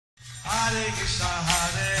Hare Krishna,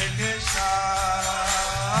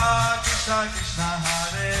 Krishna Krishna,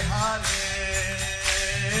 Hare Hare,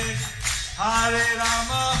 Hare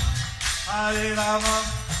Rama, Rama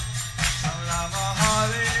Rama,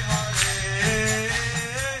 Hare Hare.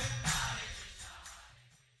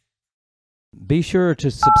 Be sure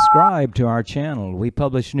to subscribe to our channel. We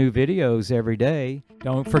publish new videos every day.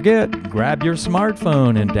 Don't forget, grab your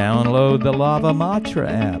smartphone and download the Lava Matra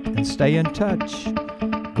app and stay in touch.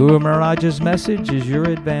 Guru Maharaj's message is your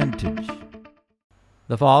advantage.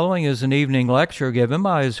 The following is an evening lecture given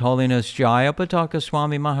by His Holiness Jayapataka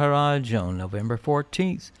Swami Maharaj on November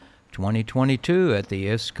 14th, 2022 at the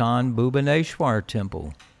ISKCON Bhubaneswar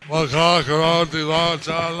Temple.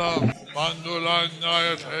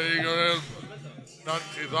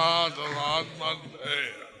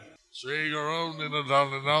 Sri Guru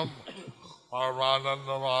Ninadalinam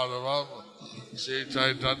Paramanandamadavam Sri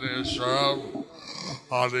Chaitanya Swaram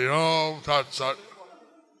Hari Om Tat Sat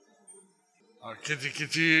Kiti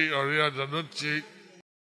Kiti Oriya Danucci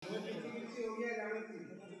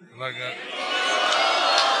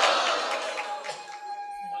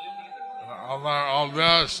Amar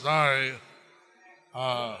Alvyas Nai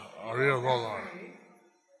Oriya Bolar.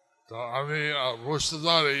 So Ami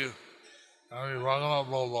Mustadari Ami Rangana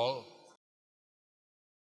Bolo.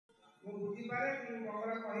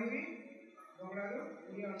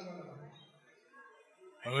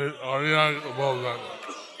 Oriya Bolar.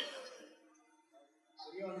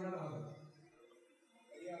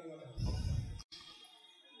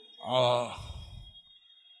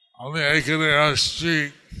 Ami Ekane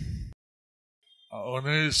Street.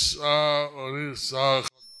 Unis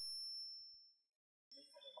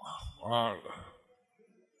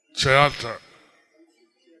Theater.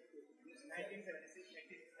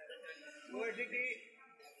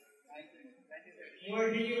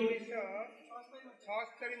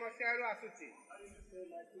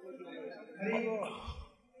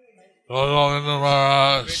 Govinda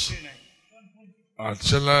Maharaj,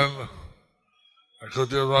 Chilan,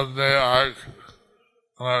 Akutivande Ark,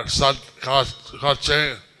 Sat Kache,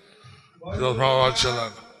 Prabhupada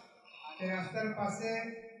Chilan.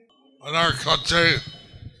 Anar Kache,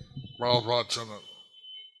 Prabhupada Chilan.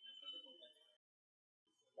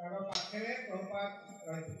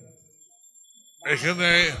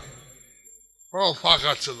 এখানে বড়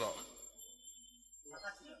ফাঁকা ছিল।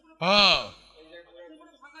 হ্যাঁ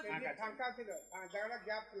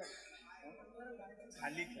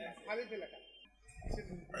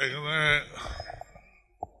এখানে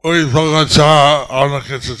ওই ফাঁকা ছাড়া অন্য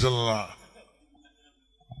কিছু ছিল না।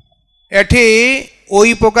 এটি ওই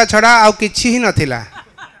পোকা ছড়া আর কিছু হি নথিলা।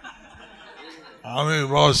 আমি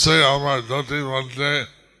বসে আমার ধুতি মধ্যে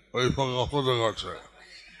ওই পোকা ফুটে গেছে।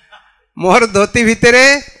 মোর ধোতি ভিতরে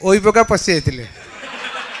ওই পোকা পশি যাইতিলে।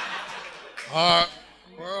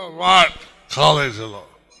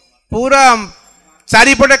 পুরা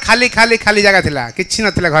চারিপটে খালি খালি খালি জায়গা ଥିଲା, କିଛି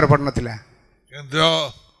ନଥିଲା, ଘର ପଟ ନଥିଲା। কিন্তু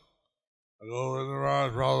রবীন্দ্রনাথ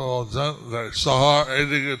প্রভু বলছেন যে শহর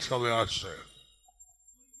এইদিকে চলে আসছে।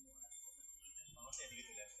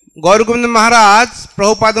 গৌরগোবিন্দ মহারাজ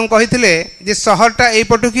প্রভুপাদଙ୍କୁ କହିଥିଲେ যে শহরটা এই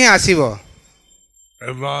পটକୁ ହିଁ ଆସିବ।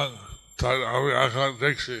 এবং আমি এখন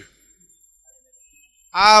দেখছি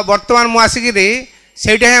বর্তমান মু আসিকি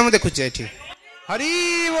সেইটা ହିଁ আমি দেখুছি এটি। হরি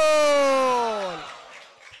বল।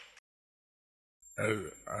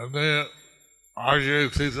 আগে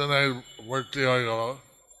সিজনে ভর্তি হয়ে গেল।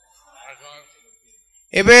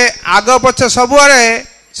 এবে আগ পছ ସବୁଆଡେ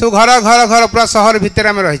ସବୁ ঘর ঘর ঘর পুরা শহর ভিতরে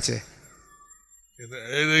আমি রয়েছে। কিন্তু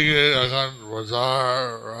এইদিকে এখন বাজার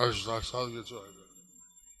রাস্তা সব কিছু হয়েছে।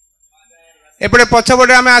 এপটে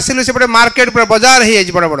পছপটে আমি আসিলু, সেপটে মার্কেট পুরা বাজার হয়ে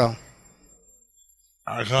যাইছে বড় বড়।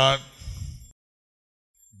 এখন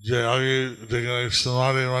যে আগে যেখানে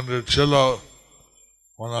সমাধি মন্দির ছিল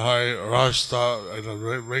মনে হয় রাস্তা এটা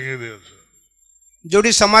ভেঙে দিয়েছে।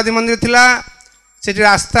 जोटी समाधि मंदिर थिला सेठी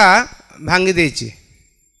रास्ता भांगी देछि।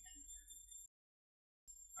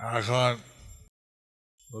 এখন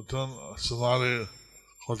নতুন সমাধি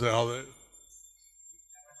হতে হবে।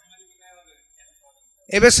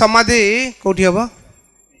 एबे समाधि कोठी हबो?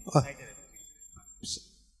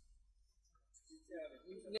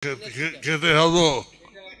 কেতে হবো?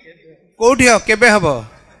 कोठी हो केबे हबो?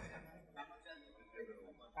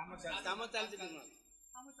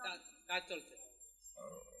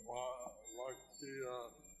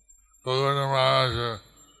 Govinda Maharaj,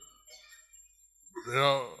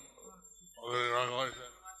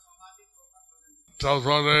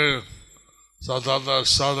 তারপরে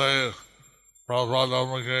সালে প্রভুপাদ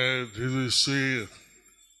আমাকে DVC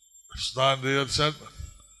স্থান দিয়েছেন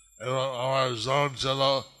এবং আমার জোন ছিল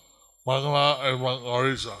বাংলা এবং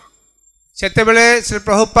ওড়িশা। सेतेबेले श्री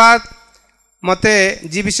प्रभुपाद मते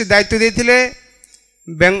जीबीसी दायित्व देथिले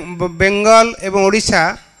बेंगल एवं ओडिशा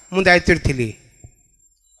मु दायित्व थिली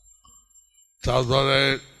तारपरे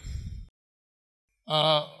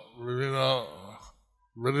विभिन्न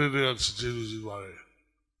मेडिटेशन जीबीसी बारे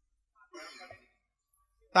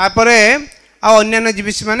तापरे आ अन्य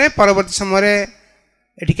जीबीसी माने परवर्ती समय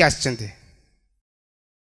एठी के आछन्ते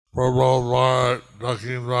पूर्व भारत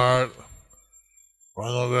दक्षिण भारत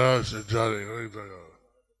बांग्लादेश इत्यादि अनेक जगह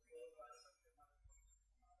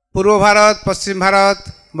पूर्व भारत पश्चिम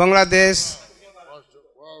भारत बांग्लादेश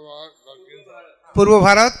पूर्व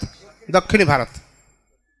भारत दक्षिण भारत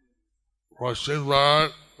पश्चिम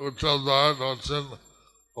भारत उत्तर भारत दक्षिण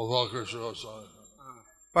गोपाल कृष्ण गोस्वामी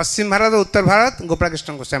पश्चिम भारत उत्तर भारत गोपाल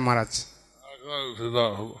कृष्ण गोस्वामी महाराज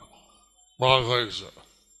भाग হয়েছে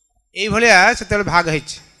এই ভলিয়া সেতেবেলে ভাগ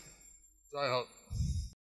হইছে যাই হোক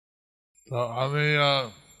তো আমি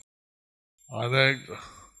অনেক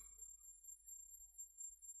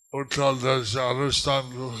উৎসব দেশে অনুষ্ঠান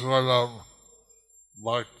করলাম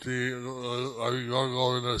ভক্তি আমি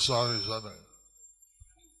গোবিন্দ স্বামী সাথে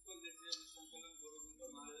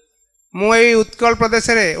मु एई उत्कल प्रदेश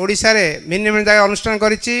रे ओडिशा रे भिन्न भिन्न जगह अनुष्ठान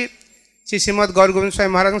करिछि श्री श्रीमद गौर गोविंद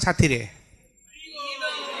स्वामी महाराज साथी रे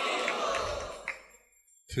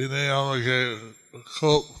তিনি আমাকে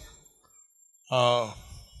খুব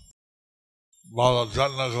ভালো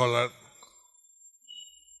যত্ন করলেন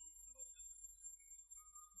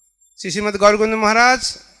श्री श्रीमद गौर गोविंद महाराज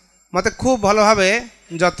मते खूब भलो भावे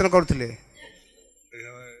जत्न करथिले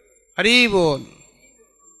हरि बोल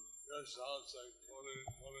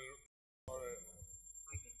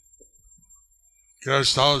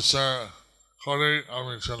गेस्ट हाउस করে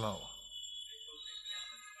আমি ছিলাম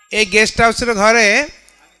ए गेस्ट हाउस रे घरे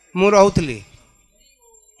मु रहउथली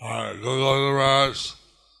गोविंद महाराज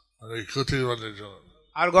कुटीर बनेছিলেন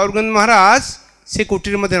और गौर गोविंद महाराज से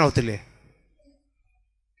कुटीर मध्ये रहउथले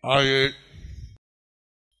आगे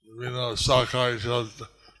विभिन्न शाखा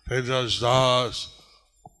तेजस दास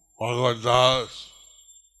भगवत दास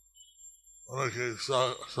उनके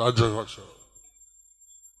साहाଯ୍य করছে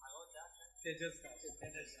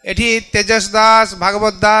एठी तेजस दास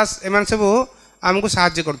भागवत दास एमान सब आमको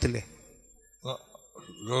साहाଯ୍य करथिले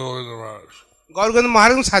गोविंद महाराज गौर गोविंद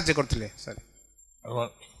महाराज को साहाଯ୍य करथिले सर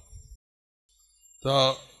तो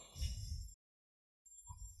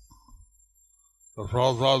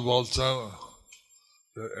प्रभुपाद बोलছেন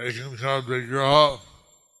এখানকার বিগ্রহ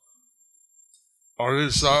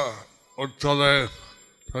ওড়িশা উত্তরে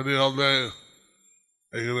তৈরি হবে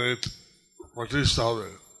এখানে প্রতিষ্ঠা হবে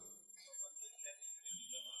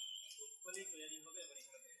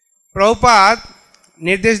प्रभुपाद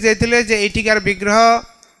निर्देश देथिले जे एठिकार विग्रह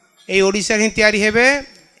ए ओडिसा ही तैयारी हेबे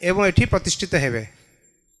एवं एठी प्रतिष्ठित हेबे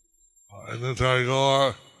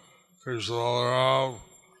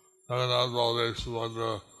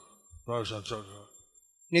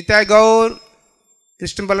निताय गौर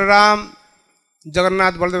कृष्ण बलराम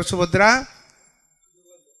जगन्नाथ बलदेव सुभद्रा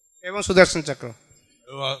एवं सुदर्शन चक्र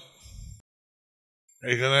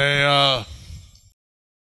এখানে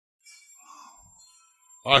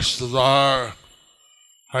अष्टधार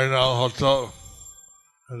हरिनाम होता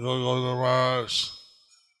गोविंद महाराज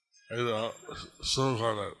शुरू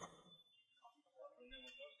कर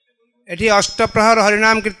एठी अष्टप्रहर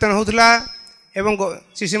हरिनाम कीर्तन होतला एवं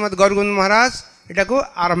श्री श्रीमद गौर गोविंद महाराज एटा को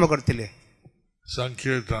आरंभ करथिले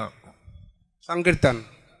संकीर्तन संकीर्तन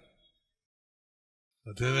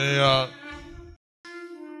তিনি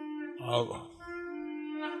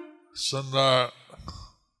सुंदर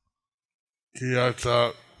किया था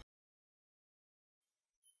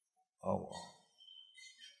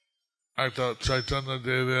একটা চৈতন্য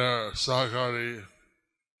দেবের সহকারী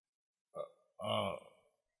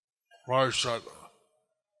পরিষদ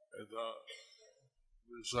এটা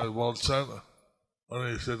বিষয় বলছেন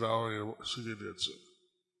উনি সেটা আমাকে শিখিয়ে দিয়েছে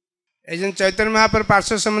एजन चैतन्य महाप्रभु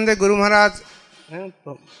पार्श्व संबंधी गुरु महाराज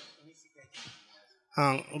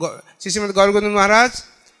हाँ श्री श्रीमद गौर गोविंद महाराज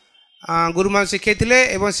गुरु महाराज शिखाइथिले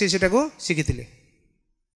एवं से सेटा को शिखिथिले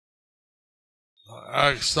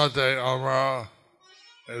একসাথে আমরা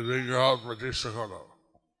এই বিগ্রহ প্রতিষ্ঠা করো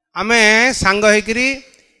आमे सांग होइकरी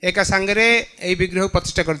एका सांगरे एई विग्रह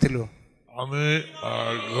प्रतिष्ठा करथिलु আমি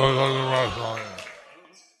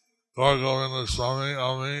गोविंद स्वामी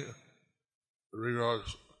আমি বিগ্রহ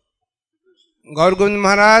गौर गोविंद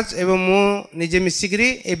महाराज एवं मु निजे मिसिकरी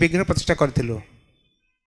ए विग्रह प्रतिष्ठा करथिलु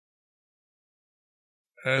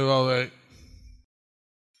এইভাবে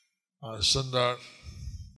সুন্দর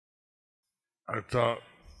একটা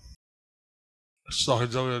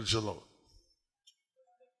সহযোগিতা ছিল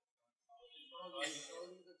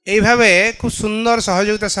এইভাবে খুব সুন্দর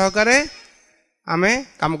সহযোগিতা সহকারে आमे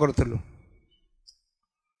काम करूथलु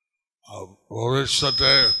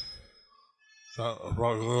भविष्यते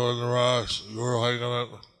गुरु होइगले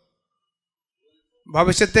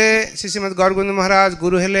भविष्यते श्री श्रीमद गौरगोविंद महाराज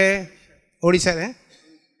गुरु हेले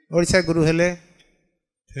ओडिशा गुरु हेले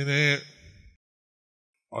तिनी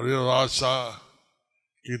अडियो भाषा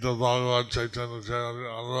गीत भागवत चैतन्य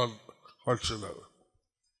अनुरोध करछिलेन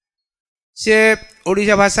से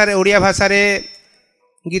ओडिया भाषा रे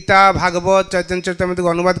गीता भागवत चैतन्य चरितामृत को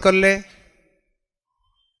अनुवाद करले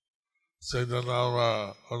चैतन्य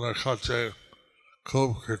उनर खाचे खूब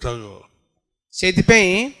कृतज्ञ सेथिपई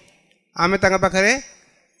आमे तांगा पाखरे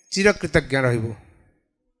चिर कृतज्ञ रहिबो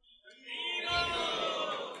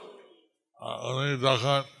उन्हें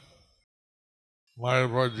देखा मायर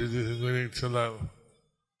पर जीजी मीटिंग चला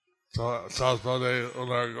साथ वाले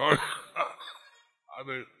उन्हें गौर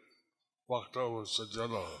आने वक्त वो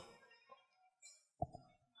सज्जन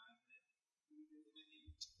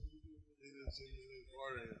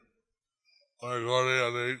और गौरे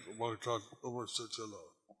आने वक्त वो सज्जन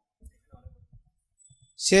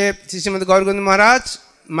से श्रीमद गौरगोविंद महाराज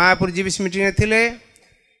मायापुर जीविस मीटिंग में थिले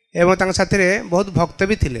एवं तांगा साथी रे बहुत भक्त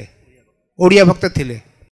भी थिले ओडिया भक्त थिले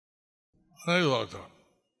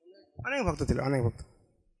अनेक भक्त थिले अनेक भक्त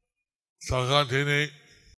सगा थिने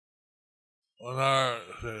उन्हें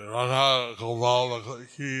राधा गोपाल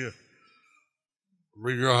की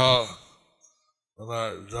विग्रह उन्हें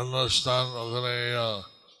जन्मस्थान उन्हें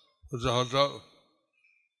पूजा होता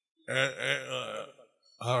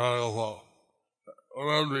राधा गोपाल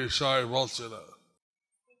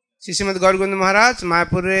श्री श्रीमद गौरगोविंद महाराज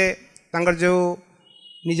मायापुर रे तांकर जो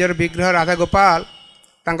निजर विग्रह राधा गोपाल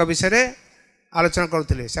तांका विषय आलोचना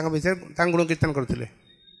करथिले संग विषय तांग गुण कीर्तन करथिले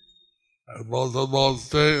बोलते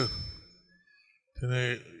बोलते तिने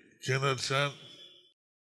केनेछन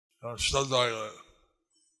श्रद्धा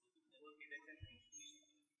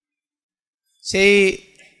से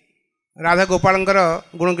राधा गोपालंकर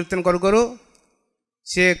गुण कीर्तन करू करू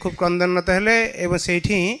से खूब क्रंदनत हेले एवं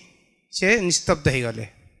सेठी से निस्तब्ध हो गले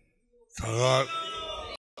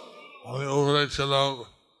चला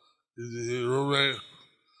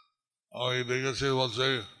देखे से बोलते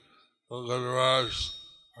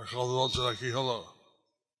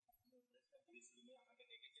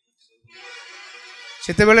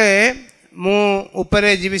सेते बेले मु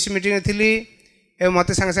ऊपर जीबीसी मीटिंग में थिली एवं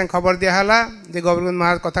मते संगे संगे खबर दिया हला जे गौरगोविंद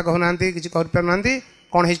महाराज कथा कहू नांती किछि कर पर नांती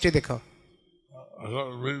कोन हिस्ट्री देखो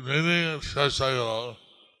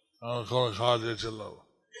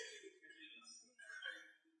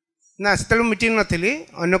ना से मीटिंग नथिली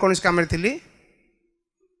अन्य कौन काम थी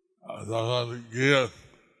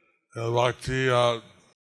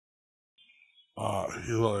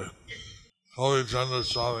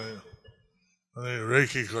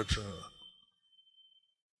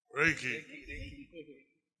रेकी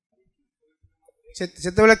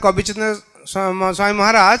से कविचंद्र स्वामी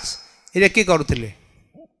महाराज रेकी करुले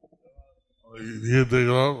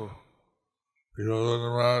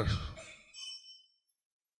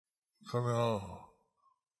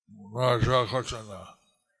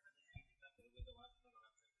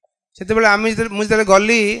से मुझे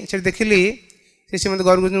गली से देखिली से श्रीमद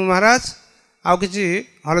गौरगोविंद महाराज आउ किसी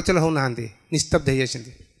हलचल हो ना निस्तब्ध हो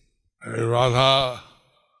जाती राधा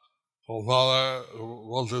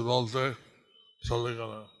बोलते बोलते चले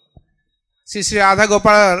गए श्री श्री राधा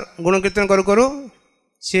गोपाल गुण कीर्तन करू करू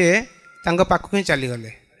सी पाखक ही चली गले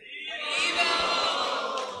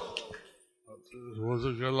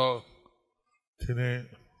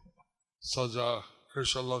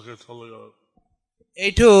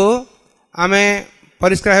एठू आमे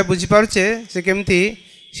परिष्कार बुझी पारुचे से केमती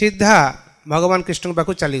सीधा भगवान कृष्ण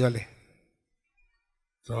पाखु चली गले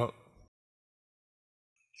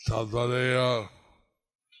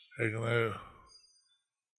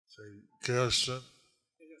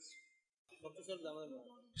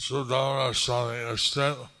Swami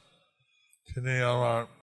extent তিনি আমার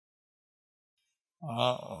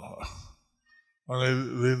মানে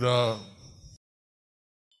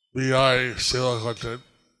বিআই সেবা করতেন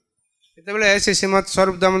সেতবেলে শ্রী শ্রীমৎ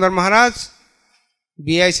স্বরূপ দামোদর মহারাজ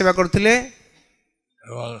বিআই সেবা করতে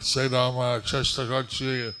এবং সেটা আমরা চেষ্টা করছি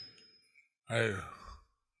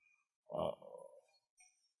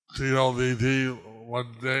TLDT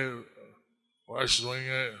মধ্যে ওয়েস্ট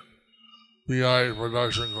উইংয়ে বিআই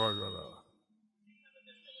প্রদর্শন করবে না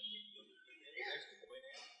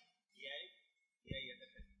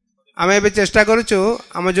आम ए चेष्टा करुचु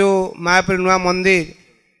आम जो मायापुर नुआ मंदिर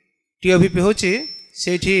टीओभिपी होची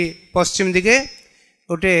सेठी पश्चिम दिगे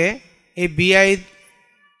गोटे ए बीआई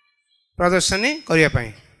प्रदर्शनी करिया पई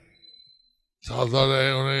साधारे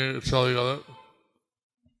उन्हें चली गले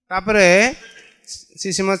तापरे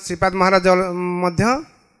श्री श्रीमद श्रीपाद महाराज मध्य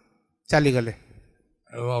चलीगले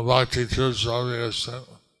Bhakti Tirtha Swami ascent.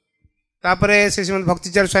 तापरे श्री श्रीमद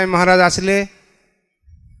भक्तिचर स्वामी महाराज आसिले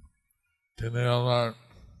তিনি আমার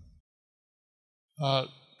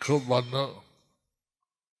খুব বন্ধু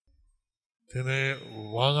তিনি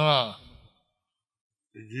বাংলা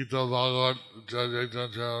গীতা ভাগবত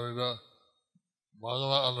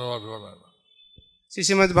বাংলা অনুবাদ করেন श्री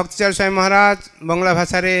श्रीमद भक्तिचर स्वामी महाराज बंगला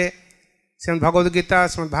भाषा रे श्रीमद भगवद गीता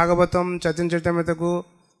श्रीमद भागवतम चैतन्य चरितामृत को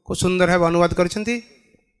खूब सुंदर भाव अनुवाद करछंती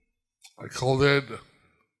কোভিড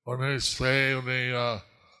উনি স্পেন উনি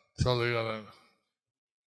চলে গেলেন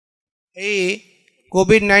এই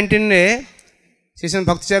कोविड-19 रे श्री श्रीमद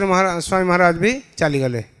भक्तिचर स्वामी महाराज भी चली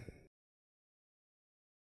गले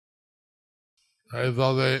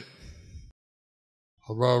এইভাবে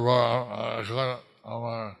এখন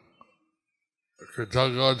আমার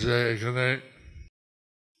কৃতজ্ঞ যে এখানে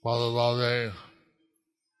ভালোভাবে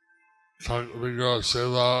বিগ্রহ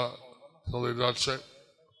সেবা চলে যাচ্ছে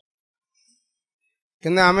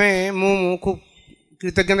কিন্তু আমি खूब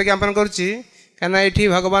कृतज्ञता ज्ञापन करुच्ची कहीं ये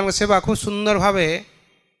भगवान सेवा खूब सुंदर भाव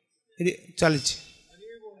चली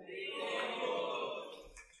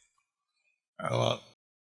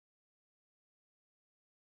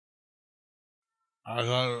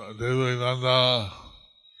এখন দেবীনন্দ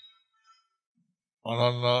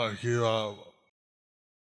অনন্য কি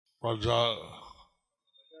প্রজা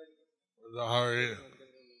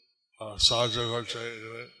সাহায্য করছে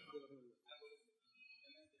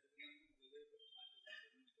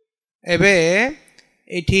एबे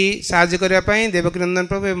एठी साहाय्य करने पाई देवकी नंदन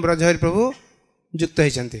प्रभु एवं ब्रजहरि प्रभु युक्त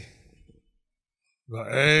होइछन्ति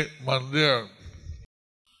এই মন্দির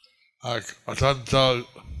এক অত্যন্ত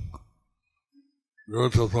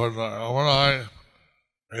গুরুত্বপূর্ণ আমার হয়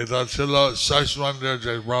এটা ছিল শেষ মন্দির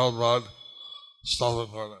যে প্রভুপাদ স্থাপন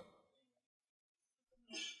করেন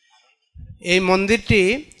এই মন্দিরটি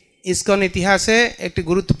ইস্কন ইতিহাসে একটি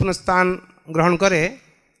গুরুত্বপূর্ণ স্থান গ্রহণ করে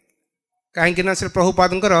कहीं ना से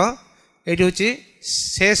प्रभुपादंकर ये हूँ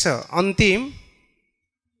शेष अंतिम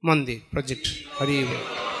मंदिर प्रोजेक्ट हरि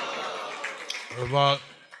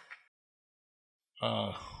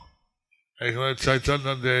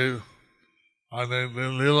चैतन्य देव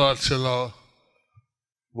लीला छिल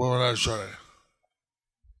भुवनेश्वर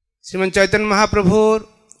श्रीमंत चैतन्य महाप्रभु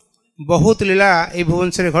बहुत लीला ये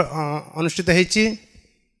भुवनेश्वर अनुष्ठित होती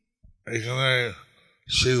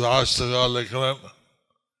श्रीवास्तव लिखलें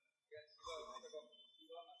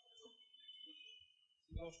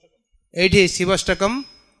एठी शिवष्टकम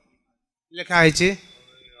लिखा है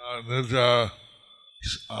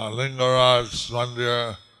लिंगराज मंदिर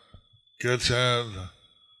किचन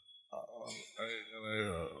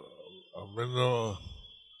बिंदु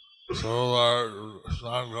सरोवर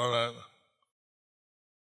स्नान करें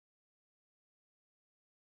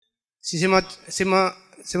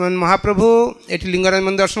श्रीमद महाप्रभु एठी लिंगराज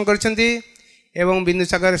मंदिर दर्शन करछन्ती एवं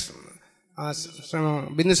बिंदुसागर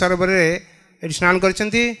बिंदु सरोवर रे एठी स्नान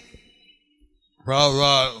करछन्ती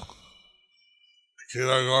Prabhupada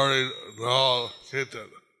Kiragori Dal Kirtan.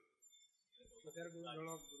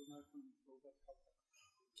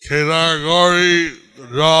 Kiragori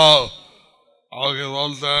Dal आगे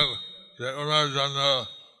बोलते हैं कि उन्हें जाना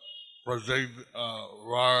प्रत्येक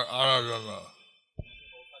वार आना जाना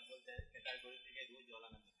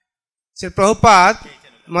से प्रभुपाद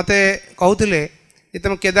मते कहूले जे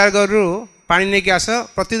तुम केदारगढ़ पानी नहीं के आस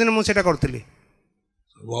प्रतिदिन मुझे करुली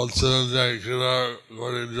বলছিলেন যে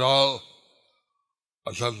কিরাগরি জল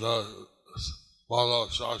অত্যন্ত ভালো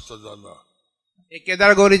স্বাস্থ্যের জন্য এই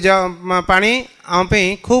কেদার গৌরী পানি आम पे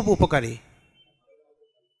खूब उपकारी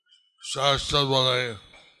স্বাস্থ্য বলে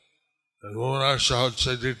ভুবনেশ্বর হচ্ছে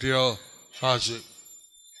দ্বিতীয় কাশী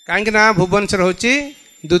कहीं ना भुवनेश्वर हूँ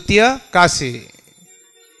द्वितीय काशी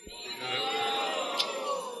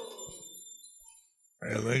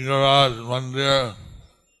लिंगराज मंदिर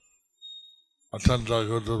अत्यंत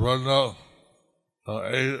गुरुत्वपूर्ण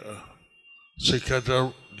शिक्षित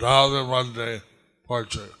धाम मध्य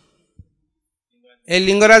पड़े ए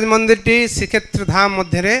लिंगराज मंदिर टी श्रीक्षेत्र धाम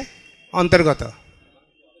मध्य अंतर्गत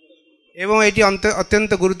एवं ये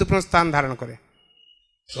अत्यंत गुरुत्वपूर्ण स्थान धारण करे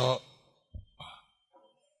तो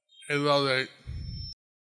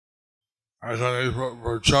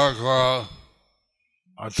प्रचार करा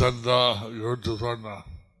अत्यंत गुरुत्वपूर्ण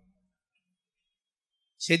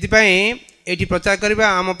से प्रचार करने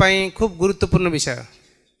आम खूब गुरुत्वपूर्ण विषय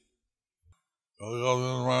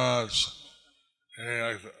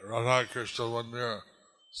राधा कृष्ण मंदिर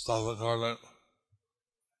स्थापन करें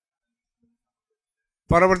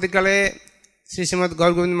परवर्ती काले श्री श्रीमद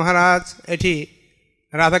गौर गोविंद महाराज एठी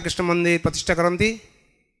राधा कृष्ण मंदिर प्रतिष्ठा करती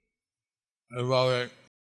এভাবে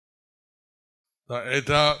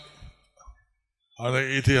এটা অনেক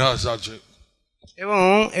ইতিহাস আছে এবং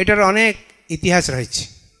এটার অনেক ইতিহাস রয়েছে।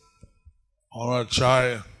 আমরা চাই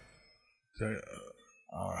যে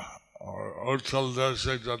উৎকল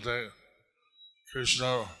দেশে যাতে কৃষ্ণ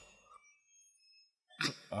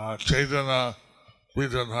চৈতন্য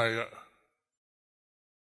বিধান হয়।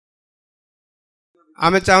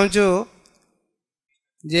 ଆମେ ଚାହୁଁଛୁ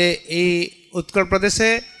ଯେ ଏଇ ଉତ୍କଳ ପ୍ରଦେଶ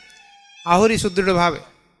ଆହୁରି ସୁଦୃଢ଼ ଭାବେ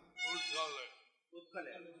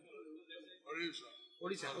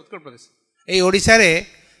ଉତ୍କଳ ପ୍ରଦେଶ ଏଇ ଓଡ଼ିଶାରେ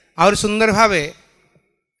ଆହୁରି ସୁନ୍ଦର ଭାବେ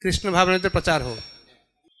কৃষ্ণ ভাবনাতে প্রচার হোক।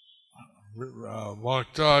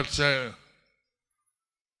 ভক্ত আছে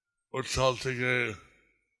উৎকল থেকে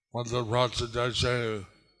মধ্যপ্রাচ্য যাচ্ছে,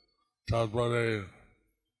 তারপরে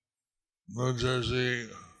নিউ জার্সি,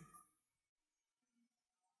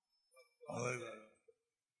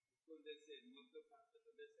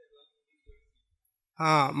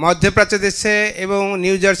 হ্যাঁ, মধ্যপ্রাচ্য দেশে এবং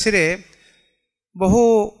নিউ জার্সিরে বহু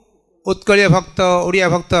উৎকলীয় ভক্ত ওড়িয়া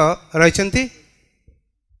ভক্ত রয়েছেন।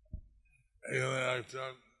 এখানে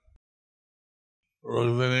একজন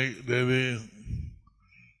রোহিণী দেবী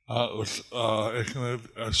এখানে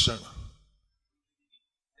আসছেন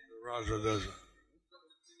রাজদেশে।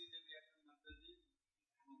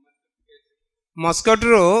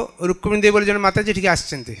 মস্কোটর রুক্মিণী দেবী বলে জনে মাতাজি ঠিক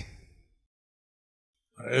আসছেন।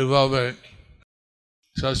 এইভাবে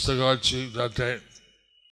চেষ্টা করছি যাতে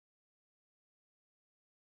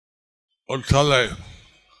উৎকলে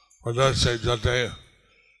প্রদেশে যাতে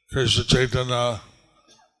কৃষ্ণ চৈতন্য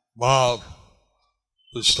ভাব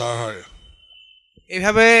বিস্তার হয়।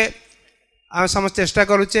 এইভাবে আমি সমস্ত চেষ্টা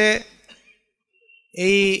করুছে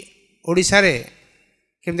এই ওড়িশারে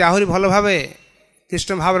কেমতি আহুরি ভালো ভাবে কৃষ্ণ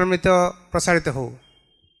ভাবনামৃত প্রসারিত হোক।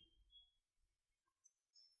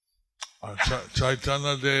 চৈতন্য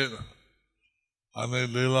দেব অনেক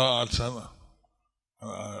লীলা আছেন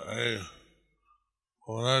এই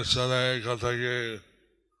ভুবনেশ্বরে থেকে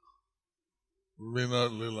বিভিন্ন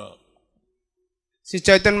লীলা। শ্রী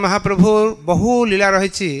চৈতন্য মহাপ্রভুর বহু লীলা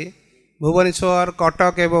রয়েছে ভুবনেশ্বর,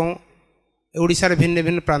 কটক এবং ওড়িশার ভিন্ন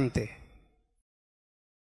ভিন্ন প্রান্তে।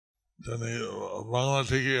 তিনি বাংলা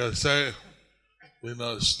থেকে এসে বিভিন্ন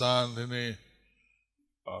স্থান তিনি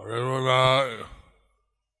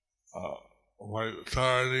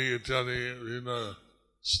ইত্যাদি বিভিন্ন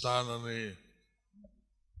স্থান তিনি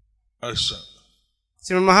আসছেন।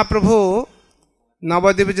 শ্রীমন মহাপ্রভু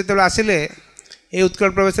নবদ্বীপে যেতবে আসলে এই উৎকল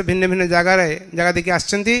প্রবেশে ভিন্ন ভিন্ন জায়গা দেখে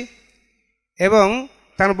আসছেন এবং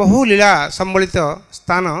তার বহু লীলা সম্বলিত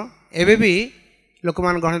স্থান ଏବେ ବି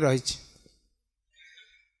ଲୋକମାନ ଗହଳି ରହିଛି।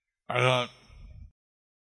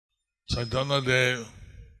 চৈতন্য দেব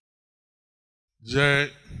যে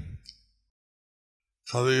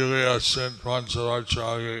কলিযুগে আসছেন 500 বছর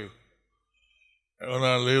আগে,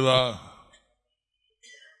 ওনার লীলা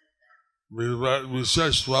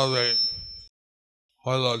বিশেষভাবে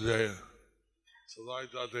হল যে সবাই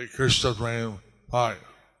তাতে কৃষ্ণ প্রেম পায়।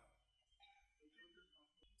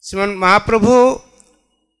 শ্রীমন মহাপ্রভু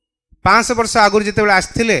 500 ବର୍ଷ ଆଗରୁ ଯେତେବେଳେ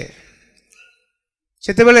ଆସିଥିଲେ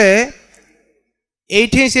ସେତେବେଳେ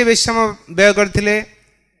ଏଇଠି ସେ ବେଶୀ ସମୟ ବ୍ୟୟ କରିଥିଲେ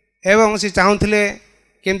ଏବଂ ସେ ଚାହୁଁଥିଲେ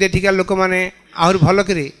କେମିତି ଏଠିକାର ଲୋକମାନେ ଆହୁରି ଭଲ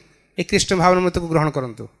କରି ଏ କୃଷ୍ଣ ଭାବନାମୃତକୁ ଗ୍ରହଣ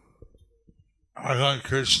କରନ୍ତୁ। এখন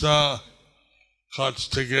কৃষ্ণ কাছ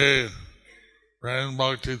থেকে প্রেম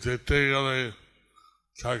ভক্তি পেতে গেলে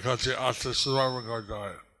তার কাছে আত্মসমর্পণ করতে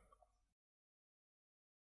হয়।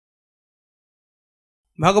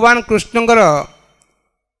 ভগবান কৃষ্ণଙ୍କର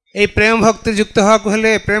এই প্রেম ভক্তি যুক্ত হওয়াକୁ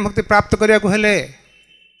ହେଲେ, ପ୍ରେମ ଭକ୍ତି ପ୍ରାପ୍ତ କରିବାକୁ ହେଲେ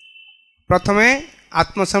ପ୍ରଥମେ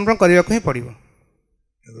ଆତ୍ମସମର୍ପଣ କରିବାକୁ ହିଁ ପଡ଼ିବ।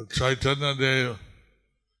 চৈতন্য দেব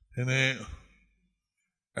তিনি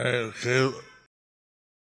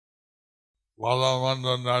ভালো মন্দ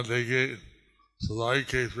না দেখে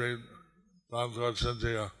সবাইকে প্রেম দান করছেন যে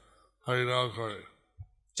হরিনাম করে।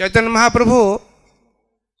 চৈতন্য মহাপ্রভু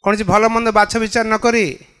কୌଣସି ଭଲ ମନ୍ଦ ବାଛ ବିଚାର ନ କରି,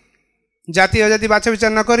 ଜାତି ଅଜାତି ବାଛ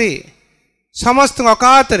ବିଚାର ନ କରି ସମସ୍ତଙ୍କ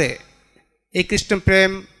ଅକାତରେ এই কৃষ্ণ প্রেম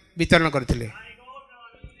বিতরণ କରିଥିଲେ।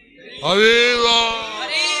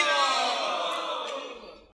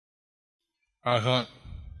 এখন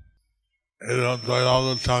এরকম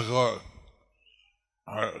দয়ালু ঠাকুর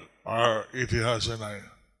আর ইতিহাসে নাই।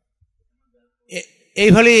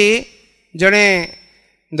 এইভাবে জনে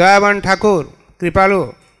দয়াবান ঠাকুর, কৃপালু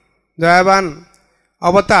দয়াবান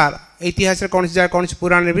অবতার ইতিহাসের কৌଣସି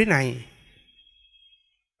পুরাণে भी ନାହିଁ।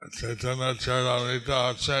 চৈতন্য চরিতামৃত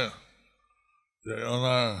আছে যে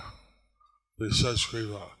ওনার বিশেষ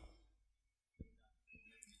কৃপা।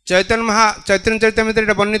 চৈতন্য চরিতামৃত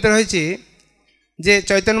এটা বর্ণিত রয়েছে যে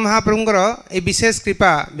চৈতন্য মহাপ্রভুঙ্কর এই বিশেষ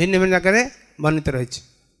কৃপা ভিন্ন ভিন্ন জায়গায় বর্ণিত রয়েছে।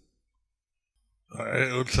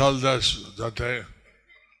 উৎসব দাস যাতে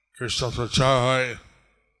কৃষ্ণ প্রচার হয়,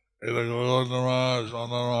 এটা গৌরাঙ্গ মহারাজ,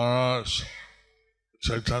 অনন্ত মহারাজ,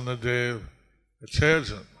 চৈতন্য দেব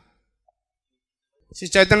চেয়েছেন। ଶ୍ରୀ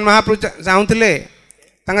ଚୈତନ୍ୟ ମହାପ୍ରଭୁ ଚାହୁଁଥିଲେ,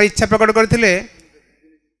 ତାଙ୍କର ଇଚ୍ଛା ପ୍ରକଟ କରିଥିଲେ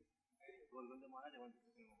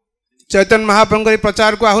ଚୈତନ୍ୟ ମହାପ୍ରଭୁଙ୍କର ଏହି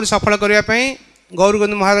ପ୍ରଚାରକୁ ଆହୁରି ସଫଳ କରିବା ପାଇଁ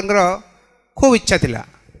ଗୌରଗୋବିନ୍ଦ ମହାରାଜଙ୍କର ଖୁବ୍ ଇଚ୍ଛା ଥିଲା।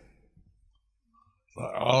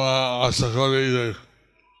 আমরা আশা করি যে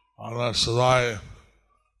আমরা সবাই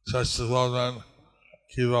চেষ্টা করবেন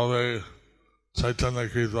কীভাবে চৈতন্য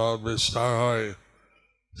কীর্তন বিস্তার হয়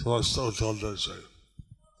সমস্ত উত্তর দেশে।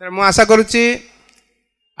 ମୁଁ ଆଶା କରୁଛି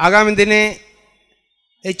ଆଗାମୀ ଦିନେ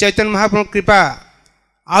এই চৈতন্য মহাপ্রভুଙ୍କ কৃপা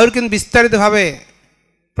ଆହୁରି କେମିତି ବିସ୍ତାରିତ ଭାବେ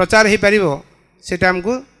ପ୍ରଚାର ହୋଇପାରିବ সেটা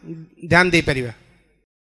ଆମକୁ ଧ୍ୟାନ ଦେଇପାରିବା।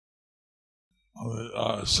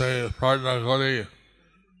 সে প্রার্থনা করি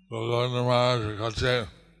গৌরাঙ্গ মহারাজের কাছে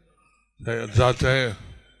যাতে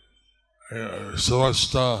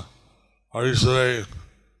সমস্ত হরিশ্বরে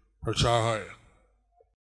প্রচার হয়।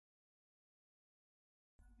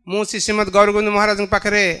 ମୁଁ ଶ୍ରୀ ଶ୍ରୀମଦ୍ ଗୌରଗୋବିନ୍ଦ ମହାରାଜଙ୍କ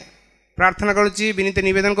ପାଖରେ ପ୍ରାର୍ଥନା କରୁଛି, ବିନୀତ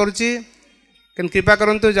ନିବେଦନ କରୁଛି, କିନ୍ତୁ କୃପା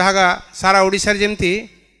କରନ୍ତୁ ଯାହା ସାରା ଓଡ଼ିଶାରେ ଯେମିତି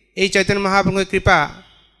ଏହି ଚୈତନ୍ୟ ମହାପ୍ରଭୁଙ୍କ କୃପା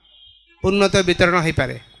ଉନ୍ନତ ବିତରଣ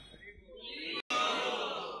ହୋଇପାରେ।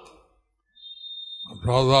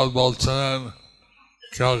 প্রহ্লাদ বলছেন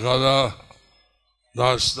ক্যালকাটা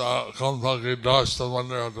 10টা কমপক্ষে 10টা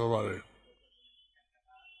মন্দির হতে পারে।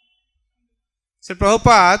 ସେ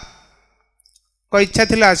ପ୍ରଭୁପାଦଙ୍କ ଇଚ୍ଛା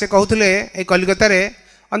ଥିଲା, ସେ କହୁଥିଲେ ଏଇ କଲିକତାରେ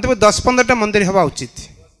ଅନ୍ତତଃ 10-15ଟା ମନ୍ଦିର ହେବା ଉଚିତ।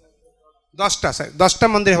 10ଟା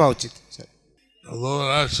ମନ୍ଦିର ହେବା ଉଚିତ।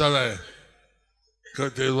 ভুবনেশ্বরে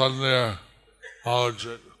কত মন্দির হওয়া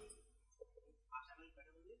উচিত?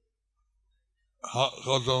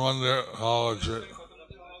 কত মন্দির হওয়া উচিত?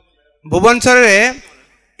 ভুবনেশ্বরে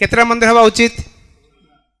কেতটা মন্দির হওয়া উচিত?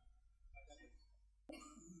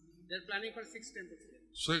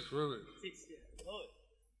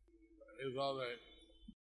 এইভাবে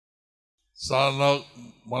সাধারণ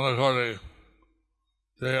মনে করে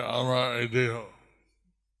যে আমরা এই দেহ,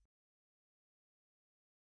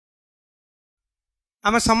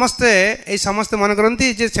 ଆମେ ସମସ୍ତେ ଏଇ ସମସ୍ତେ ମନେ କରନ୍ତି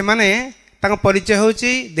ଯେ ସେମାନେ ତାଙ୍କ ପରିଚୟ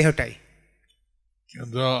ହେଉଛି ଦେହଟାଇ,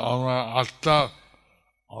 কিন্তু আমরা আত্মা,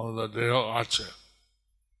 আমাদের দেহ আছে।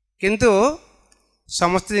 କିନ୍ତୁ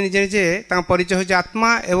ସମସ୍ତେ ନିଜେ ନିଜେ ତାଙ୍କ ପରିଚୟ ହେଉଛି ଆତ୍ମା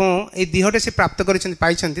ଏବଂ ଏଇ ଦେହଟା ସେ ପ୍ରାପ୍ତ କରିଛନ୍ତି,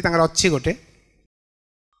 ପାଇଛନ୍ତି, ତାଙ୍କର ଅଛି ଗୋଟେ।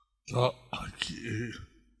 তো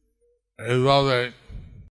এইভাবে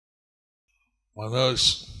মানুষ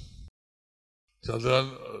যাদের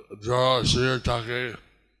জ্বর শরীর থাকে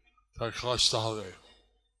তার কষ্ট হবে।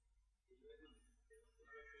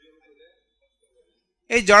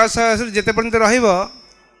 এই জড় যেতে পর্যন্ত রহিব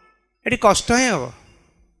এটি কষ্ট ହିଁ ହେବ।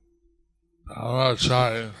 আমরা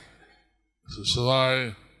চাই সবাই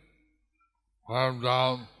ফার্ম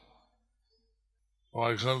ডাউন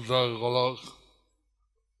বৈকুণ্ঠ গোলক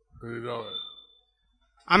ফিরে যাবে।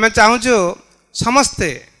 ଆମେ ଚାହୁଁଛୁ ସମସ୍ତେ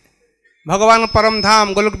ଭଗବାନ ପରମ ଧାମ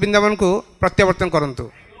ଗୋଲୋକ ବୃନ୍ଦାବନକୁ ପ୍ରତ୍ୟାବର୍ତ୍ତନ କରନ୍ତୁ।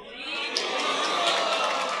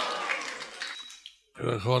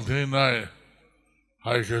 এটা কঠিন নয়,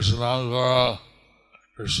 হরে কৃষ্ণ নাম করা,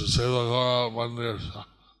 কৃষ্ণ সেবা করা, মন্দির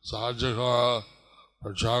সাহায্য করা,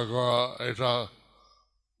 প্রচার করা, এটা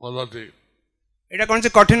পদ্ধতি। এটা କୌଣସି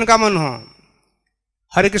କଠିନ କାମ ନୁହଁ।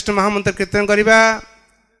 ହରେ କୃଷ୍ଣ ମହାମନ୍ତ୍ର କୀର୍ତ୍ତନ କରିବା,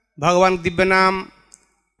 ଭଗବାନ ଦିବ୍ୟ ନାମ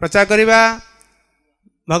ପ୍ରଚାର କରିବା,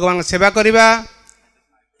 ଭଗବାନଙ୍କ ସେବା କରିବା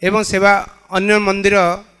ଏବଂ ସେବା ଅନ୍ୟ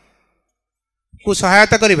ମନ୍ଦିରକୁ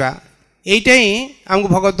ସହାୟତା କରିବା, এইটা ହିଁ ଆମକୁ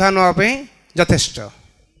ଭଗବତ ଧାମ ନେବା ପାଇଁ ଯଥେଷ୍ଟ।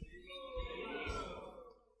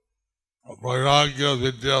 বৈরাগ্য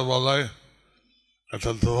বিদ্যা বলে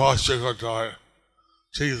একটা তপস্যা করতে হয়,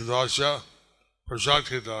 সেই তপস্যা প্রসাদ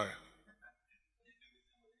খেতে হয়।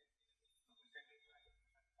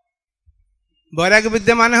 ବୈରାଗ୍ୟ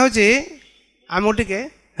ବିଦ୍ୟା ମାନେ ହେଉଛି ଆମକୁ ଟିକେ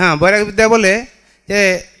ବୈରାଗ୍ୟ ବିଦ୍ୟା ବୋଲେ ଯେ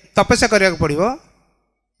ତପସ୍ୟା କରିବାକୁ ପଡ଼ିବ,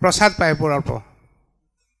 ପ୍ରସାଦ ପାଇବ ଅଳ୍ପ।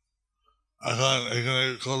 এখন এখানে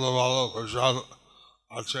কত ভালো প্রসাদ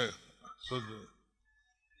আছে,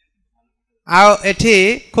 ଆଉ ଏଠି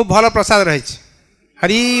খুব ଭଲ ପ୍ରସାଦ ରହିଛି।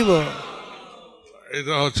 ହରି ବୋଲ।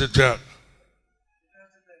 এটা হচ্ছে ত্যাগ।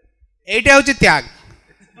 এইটা ହେଉଛି ত্যাগ।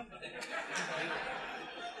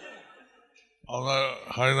 আমরা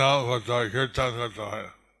হরিনাম করতে হয়, কীর্তন করতে হয়,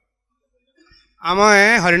 ଆମେ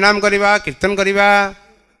ହରିନାମ କରିବା, କୀର୍ତ୍ତନ କରିବା,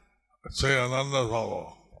 সেই আনন্দ পাবো।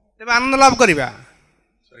 ତେବେ ଆନନ୍ଦ ଲାଭ କରିବା।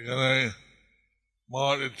 সেখানে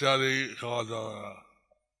মদ ইত্যাদি খাওয়া যাবে না।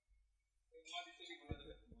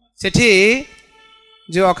 ସେଠି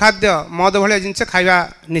ଯେଉଁ ଅଖାଦ୍ୟ ମଦ ଭଳିଆ ଜିନିଷ ଖାଇବା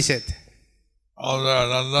ନିଷେଧ। আমাদের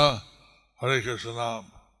আনন্দ হরে কৃষ্ণ নাম।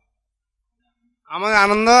 ଆମର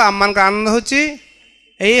ଆନନ୍ଦ, ଆମମାନଙ୍କ ଆନନ୍ଦ ହେଉଛି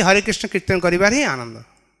ଏଇ ହରେ କୃଷ୍ଣ କୀର୍ତ୍ତନ କରିବାର ହିଁ ଆନନ୍ଦ।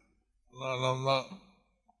 Ananda.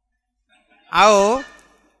 आओ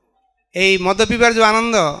এই মদ পিবার যে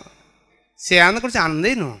আনন্দ সে আনন্দ করছে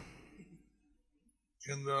আনন্দই নয়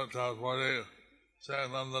কিন্তু তারপরে সে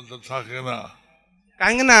আনন্দটা থাকে না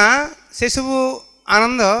কাহিଁକି ନା ସେସବୁ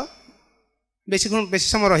ଆନନ୍ଦ ବେଶୀ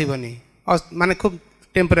ସମୟ ରହିବନି ମାନେ খুব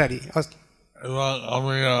টেম্পোরারি এবং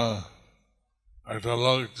আমি একটা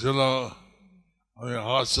লোক ছিল আমি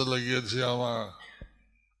হসপিটালে গিয়েছি আমার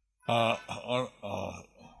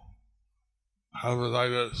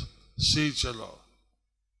হেপাটাইটিস সি ছিল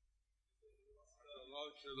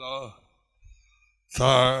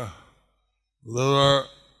তার লিভার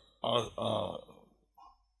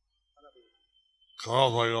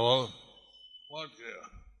খারাপ হয়ে গেল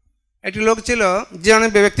একটি লোক ছিল যে জনে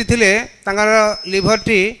ব্যক্তি ଥିଲେ ତାଙ୍କର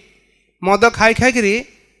লিভরটি মদ খাই খাইକିରି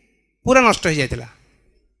পুরা নষ্ট হয়ে যাইଥିଲା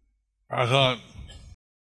এখন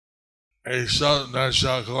এইসব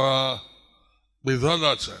নেশা করা বিপদ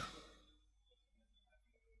আছে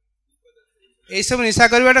এইসব নিশা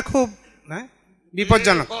করিবাটা খুব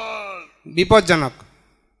বিপজ্জনক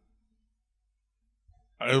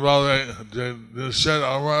এইভাবে যে নিশ্চয়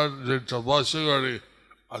আমরা যে তপস্যা করি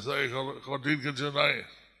আসলে কঠিন কিছু নাই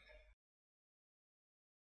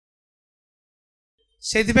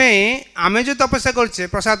সেইপাই আমি যে তপস্যা করছে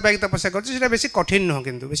প্রসাদ পাইকি তপস্যা করছে সেটা বেশি কঠিন নহ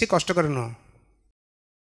কিন্তু বেশি কষ্টকর নহ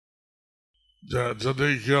যদি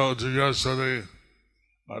কেউ জিজ্ঞাসা করে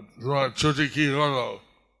তোমার ছুটি কি হলো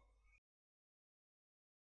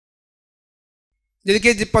যদি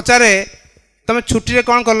কে পচারে তুমি ছুটিরে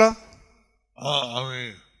কোন কল আমি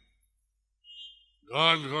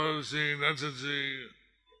গান করেছি নাচেছি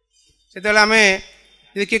সেতবেলে আমি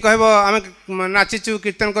যদি কি কহব আমি নাচিছু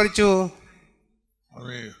কীর্তন করিছু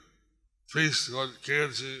আমি ফিস্ট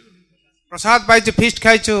খেয়েছি প্রসাদ পাইছু ফিস্ট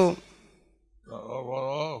খাইছু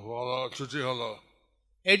ভালো ছুটি হলো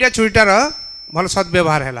এইটা ছুটিটার ভালো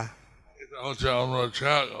সদ্ব্যবহার হেলা এটা হচ্ছে আমরা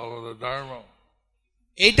ত্যাগ আমাদের ধর্ম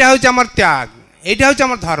এইটা হচ্ছে আমার ত্যাগ এইটা হচ্ছে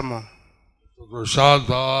আমার ধর্ম প্রসাদ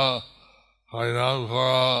পাওয়া হরিনাম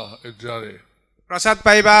করা ইত্যাদি প্রসাদ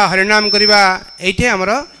পাইবা হরিনাম করিবা এইটাই আমার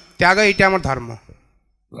ত্যাগ এইটা আমার ধর্ম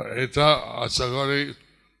এটা আশা করি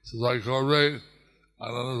সবাই করবে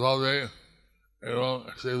আনন্দ পাবে এবং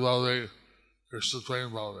সেইভাবে কৃষ্ণ প্রেম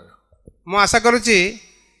পাবে ମୁଁ ଆଶା କରୁଛି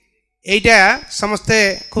এইটা ସମସ୍ତେ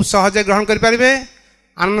খুব সহজে গ্রহণ କରିପାରିବେ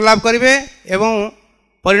ଆନନ୍ଦ ଲାଭ କରିବେ ଏବଂ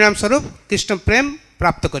ପରିଣାମ ସ୍ୱରୂପ কৃষ্ণ প্রেম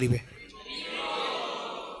প্রাপ্ত କରିବେ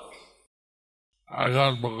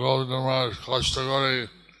এখন গোবিন্দ মহারাজ কষ্ট করে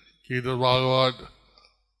গীতা ভাগবত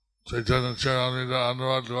চৈতন্য চরণীরা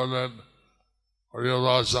অনুবাদ করলেন হরিয়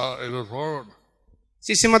ভাষা এটা পড়ুন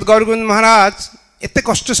শ্রী শ্রীমদ গৌরগোবিন্দ মহারাজ এতে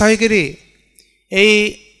কষ্ট সহিকি এই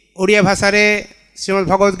ওড়িয়া ভাষায় শ্রীমদ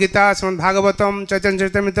ভগবত গীতা শ্রীমদ ভাগবতম চৈতন্য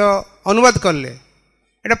চরিতামৃত অনুবাদ করলে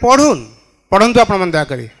এটা পড়ন্তু আপনার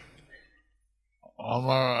দয়াকরি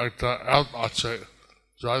আমার একটা অ্যাপ আছে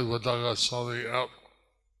জয়পতাকা স্বামী অ্যাপ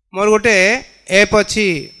মোর গোটে অ্যাপ অছি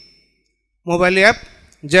মোবাইল অ্যাপ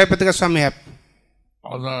জয়পতাকা স্বামী অ্যাপ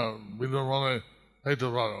আপনার বিনামূল্যে নিতে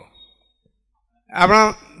পারো আপনার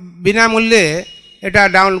বিনা মূল্যে এটা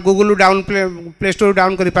down Google down play store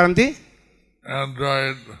down করে পারନ୍ତି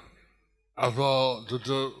অ্যান্ড্রয়েড আপেল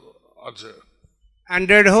দুটো আছে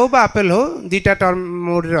অ্যান্ড্রয়েড হোক বা আপেল হোক দুইটা টর্ম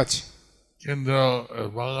মোডের আছে কিন্তু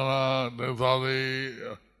বাংলা নেপালি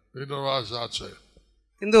বিভিন্ন ভাষা আছে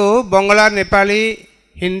কিন্তু বাংলা নেপালি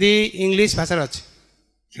হিন্দি ইংলিশ ভাষার আছে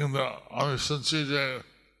কিন্তু আমি শুনছি যে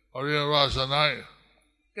ওড়িয়া ভাষা নাই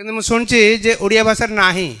কিন্তু ମୁଁ শুনছি যে ওড়িয়া ভাষার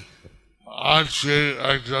নাহি আজকে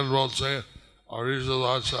একজন বলছে ওড়িয়া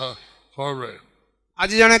ভাষা করবে আজ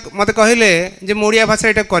জনে মতে কহিলে যে ମୁଁ ওড়িয়া ভাষা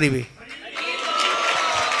এটা করিবি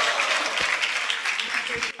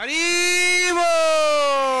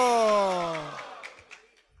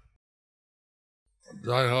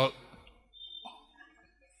যাই হোক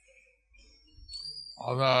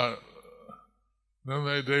আমরা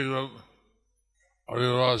নেমে দেখলাম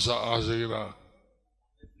ওড়িয়া ভাষা আছে কিনা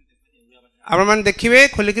আপনার দেখবে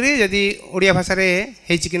খোলিকি যদি ওড়িয়া ভাষায়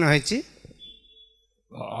হয়েছি কি না হয়েছি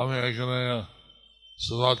আমি এখানে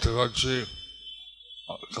সমাপ্ত করছি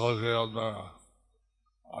কালকে আপনার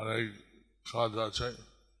অনেক কাজ আছে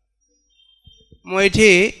ମୁଁ ଏଇଠି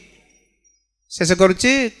ଶେଷ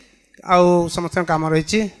କରୁଛି ଆଉ ସମସ୍ତଙ୍କ କାମ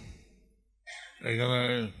ରହିଛି এখানে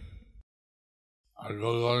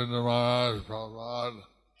গোবিন্দ মহারাজ প্রভাত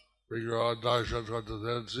বিগ্রহ দর্শন করতে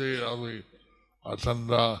পেরেছি আমি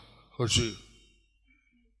অত্যন্ত খুশি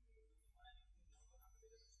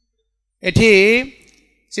এটি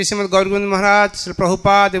শ্রী শ্রীমদ গৌরগোবিন্দ মহারাজ শ্রী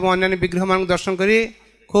প্রভুপাদ এবং অন্যান্য বিগ্রহ মানুষ দর্শন করি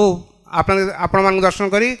খুব আপনার দর্শন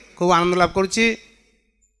করি খুব আনন্দ লাভ করছি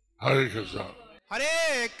হরে কৃষ্ণ হরে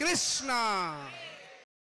Krishna.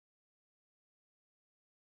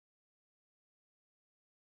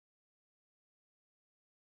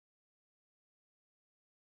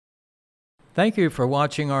 Thank you for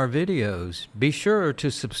watching our videos. Be sure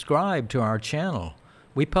to subscribe to our channel.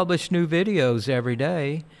 We publish new videos every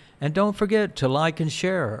day, and don't forget to like and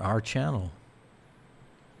share our channel.